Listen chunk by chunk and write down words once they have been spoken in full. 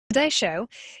Today's show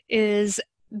is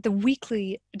the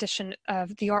weekly edition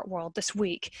of the art world this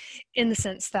week, in the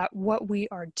sense that what we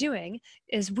are doing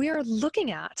is we are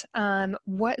looking at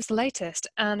what is latest.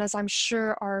 And as I'm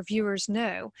sure our viewers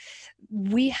know,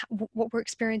 what we're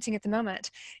experiencing at the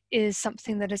moment is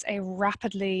something that is a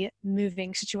rapidly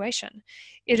moving situation.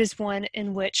 It is one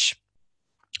in which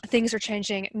things are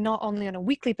changing not only on a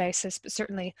weekly basis, but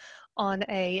certainly on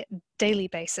a daily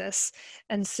basis.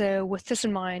 And so with this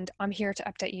in mind, I'm here to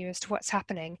update you as to what's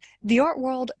happening. The art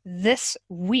world this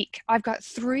week, I've got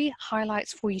 3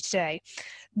 highlights for you today.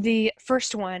 The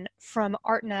first one from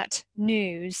ArtNet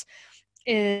News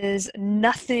is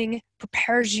 "Nothing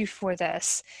prepares you for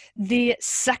this." The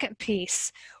second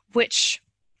piece, which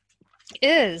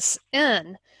is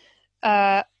in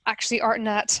actually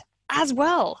ArtNet as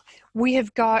well, we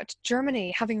have got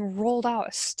Germany having rolled out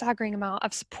a staggering amount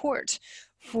of support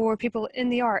for people in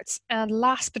the arts. And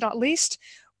last but not least,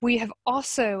 we have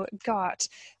also got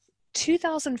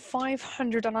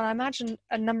 2,500, and I imagine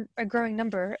a growing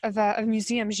number of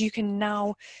museums you can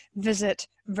now visit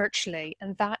virtually,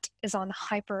 and that is on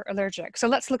hyperallergic. So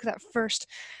let's look at that first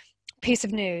piece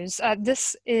of news.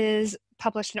 This is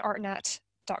published in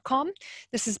artnet.com.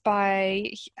 This is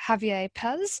by Javier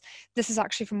Pez. This is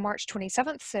actually from March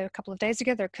 27th, so a couple of days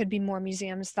ago. There could be more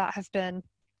museums that have been,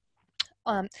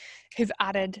 who've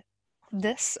added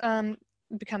this,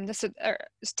 become this,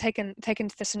 taken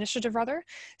to this initiative rather.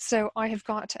 So I have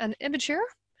got an image here,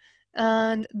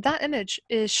 and that image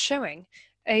is showing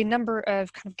a number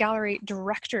of kind of gallery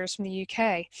directors from the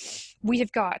UK. We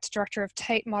have got director of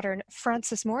Tate Modern,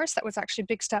 Frances Morris. That was actually a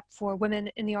big step for women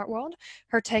in the art world.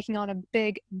 Her taking on a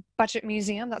big budget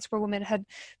museum. That's where women had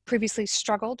previously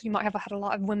struggled. You might have had a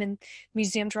lot of women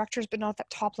museum directors, but not at that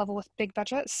top level with big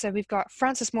budgets. So we've got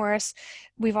Frances Morris.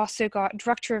 We've also got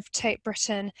director of Tate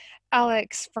Britain,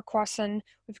 Alex Farquharson.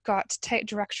 We've got Tate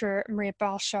director Maria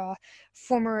Balshaw,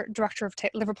 former director of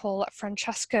Tate Liverpool,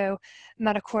 Francesco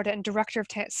Manacorda, and director of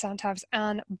Tate Santaves,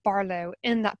 Anne Barlow,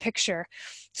 in that picture.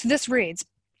 So this reads: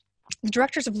 "The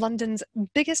directors of London's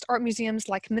biggest art museums,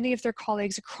 like many of their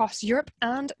colleagues across Europe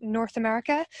and North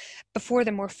America, before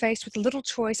them were faced with little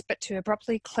choice but to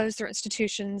abruptly close their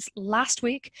institutions last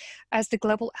week as the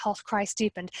global health crisis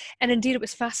deepened." And indeed, it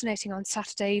was fascinating on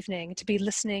Saturday evening to be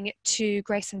listening to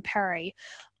Grayson Perry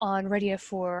on Radio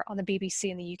 4 on the BBC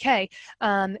in the UK.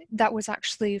 That was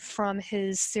actually from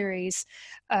his series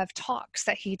of talks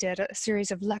that he did, a series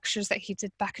of lectures that he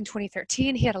did back in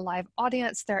 2013. He had a live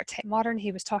audience there at Tate Modern.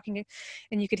 He was talking,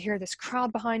 and you could hear this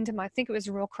crowd behind him. I think it was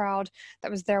a real crowd that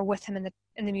was there with him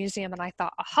in the museum. And I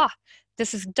thought, aha,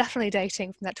 this is definitely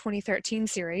dating from that 2013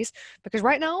 series, because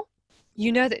right now, you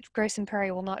know that Grayson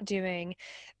Perry will not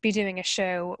be doing a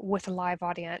show with a live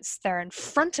audience there in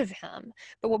front of him.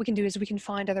 But what we can do is we can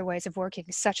find other ways of working,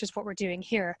 such as what we're doing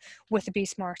here with the Be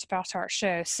Smart About Art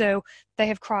show. So they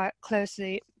have closed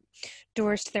the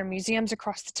doors to their museums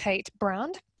across the Tate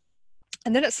brand.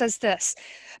 And then it says this: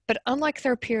 "But unlike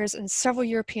their peers in several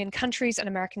European countries and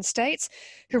American states,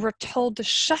 who were told to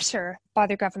shutter by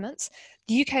their governments,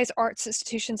 the UK's arts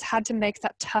institutions had to make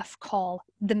that tough call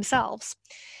themselves.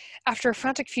 After a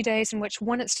frantic few days in which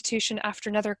one institution after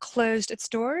another closed its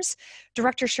doors,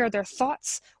 directors shared their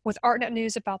thoughts with ArtNet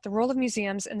News about the role of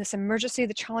museums in this emergency,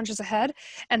 the challenges ahead,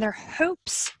 and their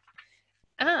hopes."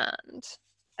 And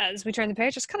as we turn the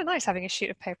page, it's kind of nice having a sheet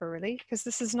of paper, really, because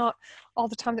this is not all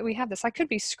the time that we have this. I could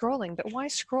be scrolling, but why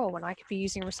scroll when I could be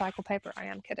using recycled paper? I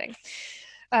am kidding.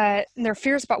 And there are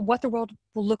fears about what the world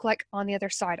will look like on the other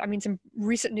side. I mean, some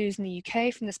recent news in the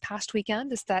UK from this past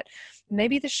weekend is that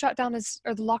maybe the shutdown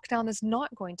or the lockdown is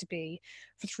not going to be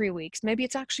for 3 weeks. Maybe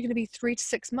it's actually going to be 3 to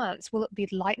 6 months. Will it be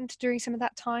lightened during some of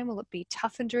that time? Will it be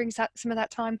toughened during some of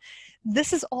that time?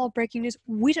 This is all breaking news.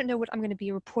 We don't know what I'm going to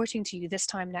be reporting to you this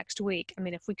time next week. I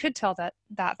mean, if we could tell that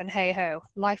then hey ho,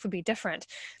 life would be different.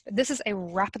 But this is a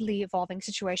rapidly evolving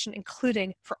situation,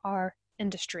 including for our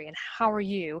industry. And how are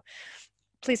you?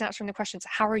 Please answer the questions.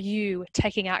 How are you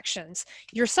taking actions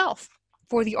yourself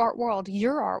for the art world,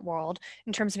 your art world,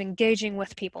 in terms of engaging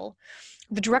with people?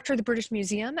 The director of the British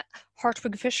Museum,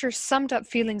 Hartwig Fischer, summed up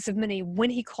feelings of many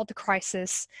when he called the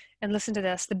crisis, and listen to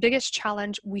this, the biggest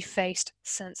challenge we faced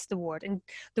since the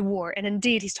war. And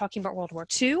indeed, he's talking about World War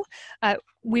II.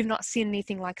 We've not seen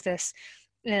anything like this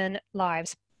in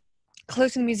lives.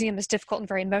 Closing the museum is difficult and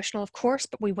very emotional, of course,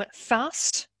 but we went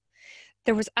fast.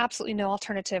 There was absolutely no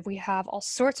alternative. We have all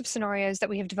sorts of scenarios that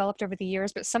we have developed over the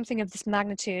years, but something of this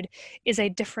magnitude is a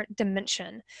different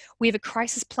dimension. We have a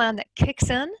crisis plan that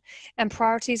kicks in and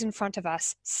priorities in front of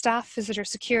us, staff, visitor,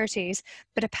 securities,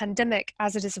 but a pandemic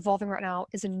as it is evolving right now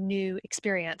is a new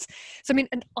experience. So, I mean,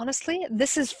 and honestly,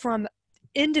 this is from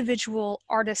individual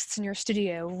artists in your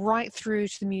studio right through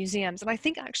to the museums. And I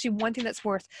think actually one thing that's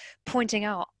worth pointing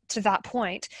out to that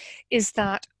point is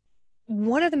that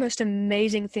one of the most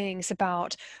amazing things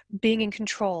about being in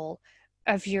control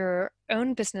of your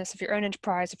own business, of your own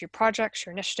enterprise, of your projects,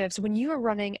 your initiatives, when you are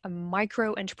running a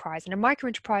micro enterprise, and a micro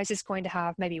enterprise is going to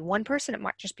have maybe one person, it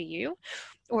might just be you,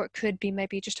 or it could be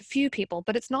maybe just a few people,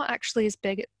 but it's not actually as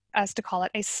big as to call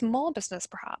it a small business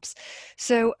perhaps.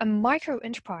 So a micro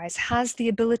enterprise has the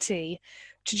ability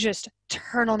to just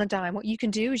turn on a dime. What you can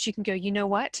do is you can go, you know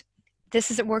what, this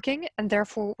isn't working, and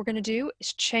therefore what we're going to do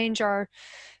is change our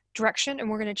direction, and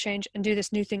we're going to change and do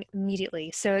this new thing immediately.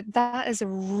 So that is a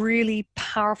really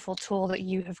powerful tool that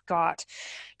you have got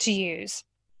to use.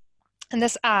 And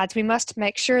this adds, we must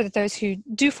make sure that those who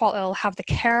do fall ill have the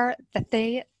care that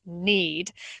they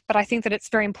need. But I think that it's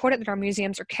very important that our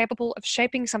museums are capable of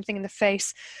shaping something in the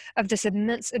face of this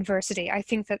immense adversity. I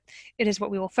think that it is what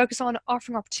we will focus on,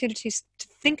 offering opportunities to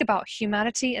think about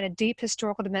humanity in a deep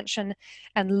historical dimension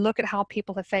and look at how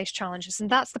people have faced challenges.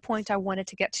 And that's the point I wanted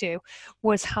to get to,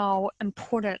 was how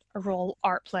important a role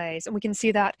art plays. And we can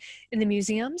see that in the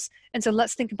museums. And so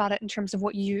let's think about it in terms of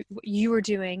what you are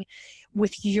doing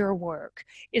with your work.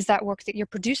 Is that work that you're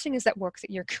producing? Is that work that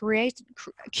you're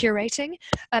curating?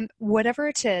 Whatever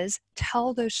it is,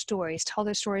 tell those stories,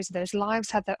 those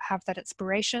lives have that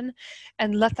inspiration,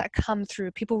 and let that come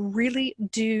through. People really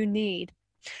do need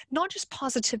not just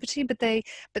positivity,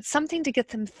 but something to get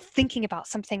them thinking about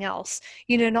something else,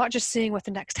 not just seeing what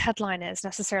the next headline is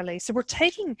necessarily. So we're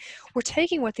taking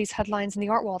what these headlines in the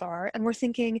art world are, and we're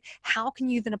thinking, how can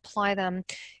you then apply them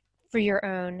for your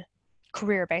own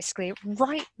career, basically,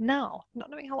 right now, not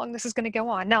knowing how long this is going to go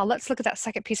on. Now, let's look at that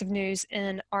second piece of news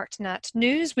in ArtNet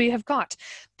news. We have got,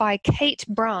 by Kate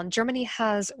Brown, Germany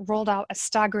has rolled out a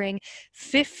staggering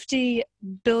 50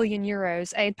 billion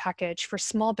euros aid package for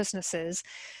small businesses,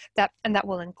 that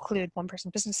will include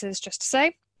one-person businesses, just to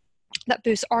say, that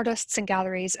boosts artists and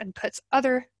galleries and puts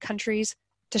other countries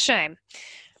to shame.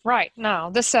 Right,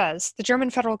 now, this says the German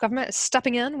federal government is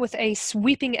stepping in with a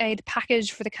sweeping aid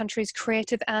package for the country's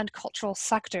creative and cultural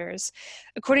sectors.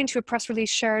 According to a press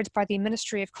release shared by the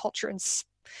Ministry of Culture and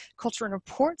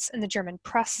Reports in the German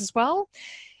press as well,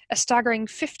 a staggering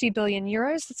 50 billion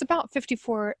euros, that's about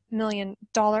 $54 million,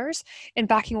 in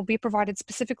backing will be provided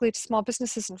specifically to small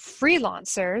businesses and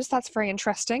freelancers. That's very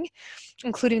interesting,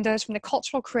 including those from the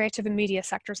cultural, creative, and media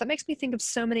sectors. That makes me think of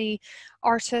so many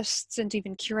artists and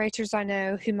even curators I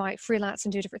know who might freelance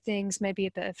and do different things, maybe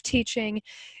a bit of teaching.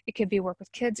 It could be work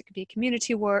with kids, it could be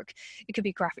community work, it could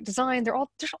be graphic design.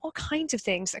 There's all kinds of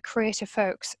things that creative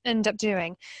folks end up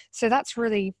doing. So that's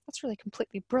really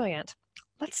completely brilliant.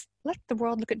 Let's let the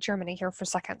world look at Germany here for a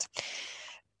second.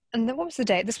 And then what was the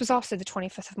date? This was also the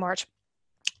 25th of March.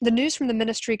 The news from the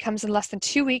ministry comes in less than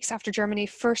 2 weeks after Germany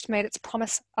first made its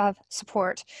promise of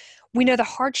support. We know the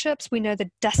hardships, we know the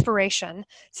desperation,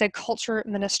 said Culture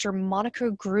Minister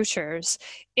Monika Grütters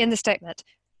in the statement.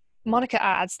 Monika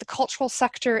adds, the cultural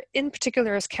sector in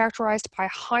particular is characterized by a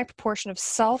high proportion of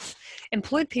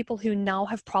self-employed people who now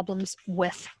have problems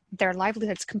with their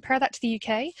livelihoods. Compare that to the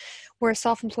UK, where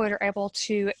self-employed are able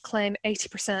to claim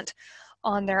 80%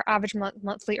 on their average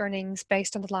monthly earnings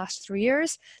based on the last 3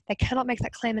 years. They cannot make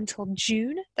that claim until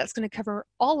June. That's going to cover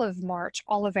all of March,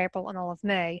 all of April, and all of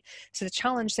May. So the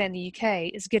challenge, say, in the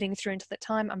UK is getting through until that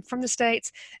time. I'm from the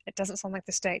States. It doesn't sound like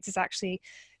the States is actually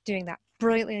doing that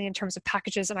brilliantly in terms of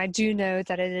packages, and I do know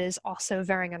that it is also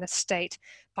varying on a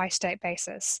state-by-state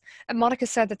basis. And Monika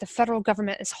said that the federal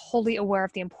government is wholly aware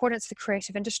of the importance of the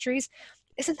creative industries.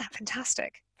 Isn't that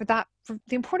fantastic? For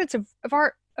the importance of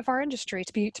our industry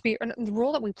to be and the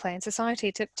role that we play in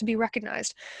society to be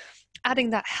recognized.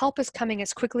 Adding that help is coming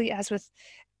as quickly and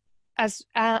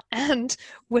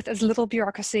with as little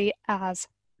bureaucracy as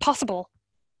possible.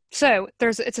 So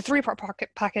it's a 3-part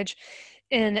package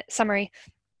in summary.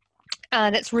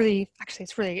 And it's really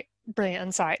brilliant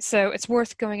insight. So it's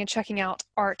worth going and checking out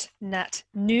ArtNet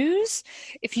News.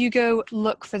 If you go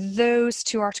look for those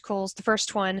 2 articles, the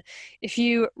first one, if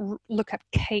you look up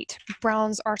Kate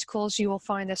Brown's articles, you will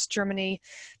find this Germany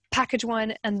package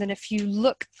one. And then if you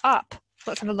look up,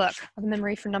 let's have a look. I have a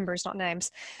memory for numbers, not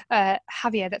names.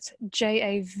 Javier, that's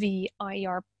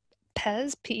Javier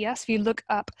Pez, P-E-S. If you look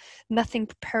up Nothing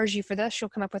Prepares You for This, you'll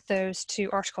come up with those 2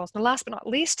 articles. And last but not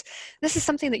least, this is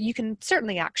something that you can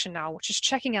certainly action now, which is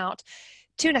checking out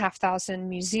 2,500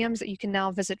 museums that you can now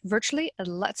visit virtually.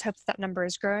 And let's hope that number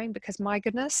is growing, because my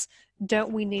goodness,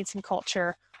 don't we need some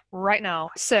culture right now.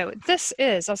 So this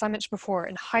is, as I mentioned before,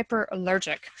 in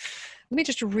Hyperallergic. Let me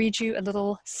just read you a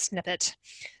little snippet.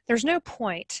 There's no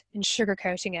point in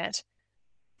sugarcoating it.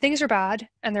 Things are bad,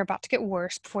 and they're about to get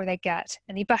worse before they get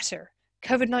any better.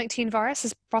 COVID-19 virus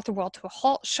has brought the world to a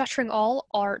halt, shuttering all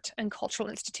art and cultural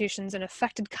institutions in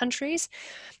affected countries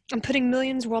and putting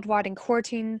millions worldwide in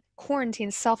quarantine,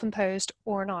 self-imposed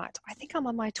or not. I think I'm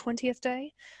on my 20th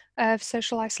day of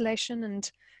social isolation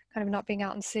and kind of not being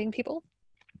out and seeing people.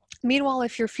 Meanwhile,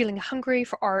 if you're feeling hungry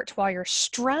for art while you're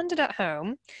stranded at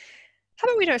home, how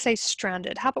about we don't say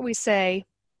stranded? How about we say,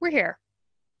 we're here,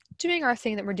 doing our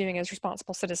thing that we're doing as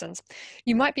responsible citizens.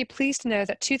 You might be pleased to know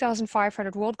that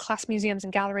 2,500 world-class museums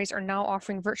and galleries are now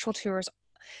offering virtual tours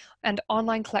and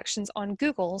online collections on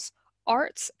Google's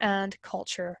arts and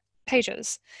culture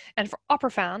pages. And for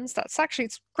opera fans,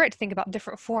 it's great to think about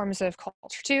different forms of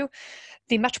culture too.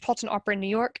 The Metropolitan Opera in New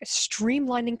York is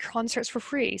streamlining concerts for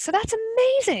free. So that's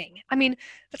amazing. I mean,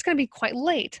 that's going to be quite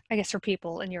late, I guess, for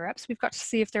people in Europe. So we've got to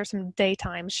see if there's some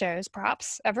daytime shows,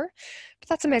 perhaps, ever. But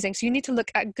that's amazing. So you need to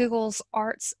look at Google's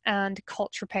arts and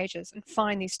culture pages and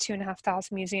find these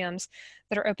 2,500 museums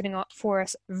that are opening up for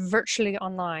us virtually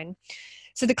online.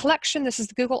 So the collection, this is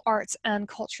the Google Arts and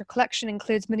Culture Collection,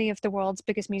 includes many of the world's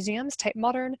biggest museums: Tate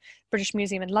Modern, British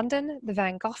Museum in London, the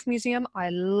Van Gogh Museum. I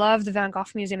love the Van Gogh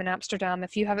Museum in Amsterdam.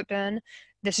 If you haven't been,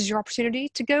 this is your opportunity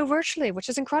to go virtually, which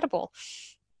is incredible.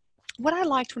 What I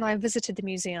liked when I visited the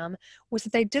museum was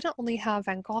that they didn't only have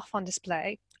Van Gogh on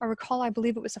display. I recall, I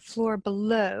believe it was a floor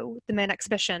below the main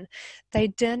exhibition.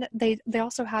 They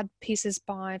also had pieces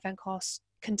by Van Gogh's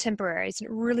contemporaries, and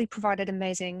it really provided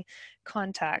amazing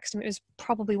context. I mean, it was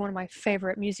probably one of my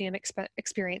favorite museum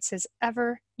experiences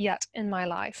ever yet in my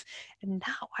life. And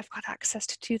now I've got access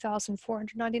to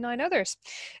 2,499 others,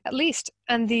 at least.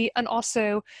 And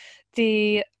also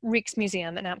the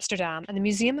Rijksmuseum in Amsterdam, and the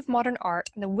Museum of Modern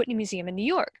Art, and the Whitney Museum in New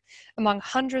York, among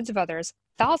hundreds of others,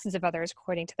 thousands of others,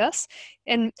 according to this.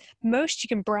 In most, you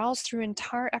can browse through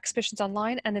entire exhibitions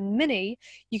online, and in many,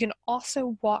 you can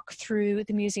also walk through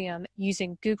the museum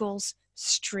using Google's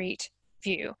Street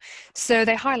View. So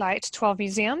they highlight 12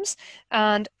 museums,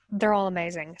 and they're all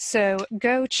amazing. So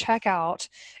go check out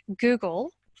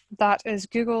Google. That's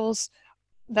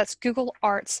Google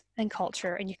Arts and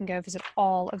Culture, and you can go visit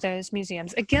all of those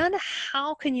museums. Again,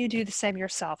 how can you do the same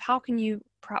yourself? How can you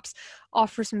perhaps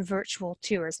offer some virtual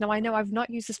tours? Now, I know I've not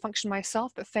used this function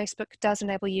myself, but Facebook does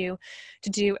enable you to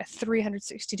do a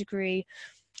 360-degree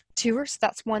tour. So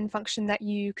that's one function that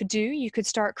you could do. You could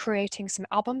start creating some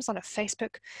albums on a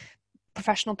Facebook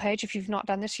professional page if you've not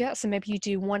done this yet. So maybe you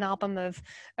do one album of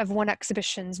one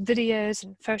exhibition's videos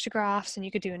and photographs, and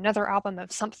you could do another album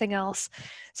of something else.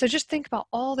 So just think about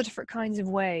all the different kinds of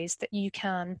ways that you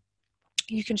can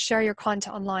share your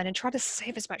content online, and try to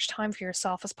save as much time for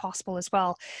yourself as possible as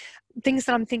well. Things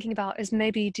that I'm thinking about is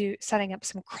maybe setting up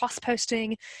some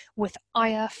cross-posting with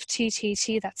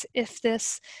IFTTT, that's if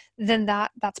this, then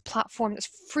that's a platform that's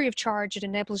free of charge. It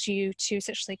enables you to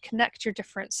essentially connect your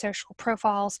different social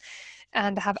profiles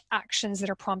and have actions that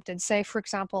are prompted. Say, for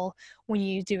example, when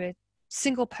you do a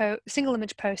single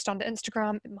image post onto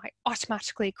Instagram, it might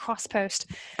automatically cross-post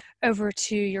over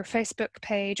to your Facebook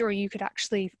page, or you could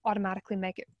actually automatically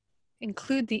make it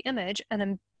include the image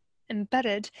and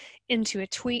embedded into a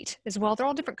tweet as well. There are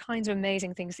all different kinds of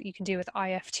amazing things that you can do with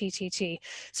IFTTT.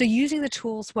 So using the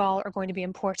tools well are going to be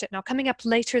important. Now, coming up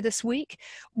later this week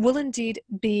will indeed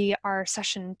be our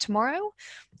session tomorrow,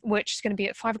 which is going to be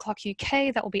at 5 o'clock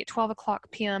UK. That will be at 12 o'clock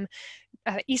p.m.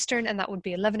 Eastern, and that would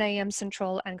be 11 a.m.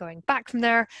 Central. And going back from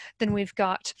there, then we've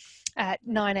got at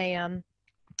 9 a.m.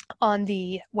 on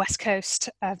the West Coast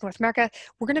of North America.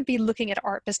 We're going to be looking at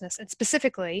art business, and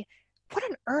specifically, what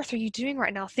on earth are you doing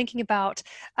right now thinking about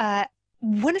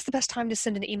when is the best time to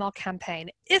send an email campaign,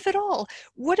 if at all?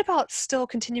 What about still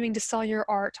continuing to sell your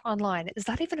art online? Is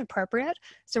that even appropriate?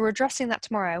 So we're addressing that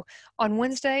tomorrow. On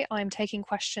Wednesday, I'm taking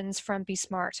questions from Be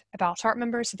Smart About Art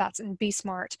members. So that's in Be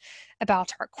Smart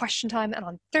About Art question time. And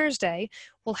on Thursday,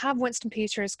 we'll have Winston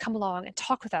Peters come along and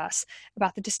talk with us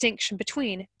about the distinction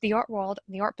between the art world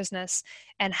and the art business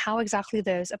and how exactly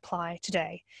those apply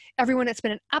today. Everyone, it's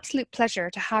been an absolute pleasure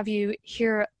to have you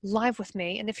here live with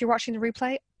me. And if you're watching the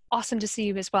replay, awesome to see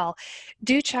you as well.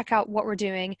 Do check out what we're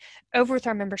doing over with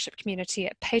our membership community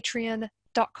at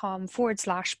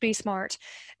patreon.com/BeSmart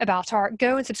About Art.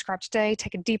 Go and subscribe today.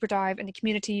 Take a deeper dive in the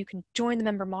community. You can join the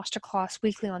member masterclass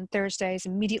weekly on Thursdays,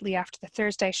 immediately after the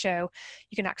Thursday show.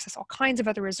 You can access all kinds of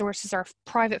other resources, our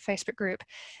private Facebook group,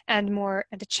 and more.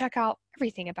 And to check out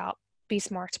everything about Be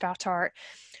Smart About Art,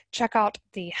 check out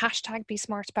the hashtag Be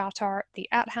Smart About Art, the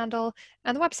 @handle,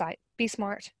 and the website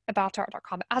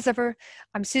besmartaboutart.com. As ever,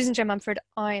 I'm Susan J. Mumford.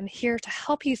 I am here to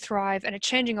help you thrive in a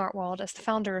changing art world as the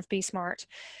founder of Be Smart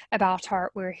About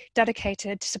Art. We're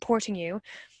dedicated to supporting you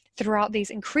throughout these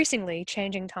increasingly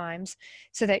changing times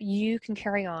so that you can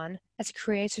carry on as a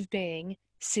creative being,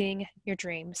 seeing your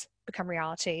dreams become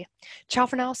reality. Ciao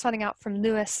for now, signing out from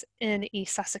Lewis in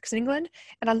East Sussex, England,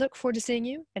 and I look forward to seeing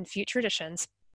you in future editions.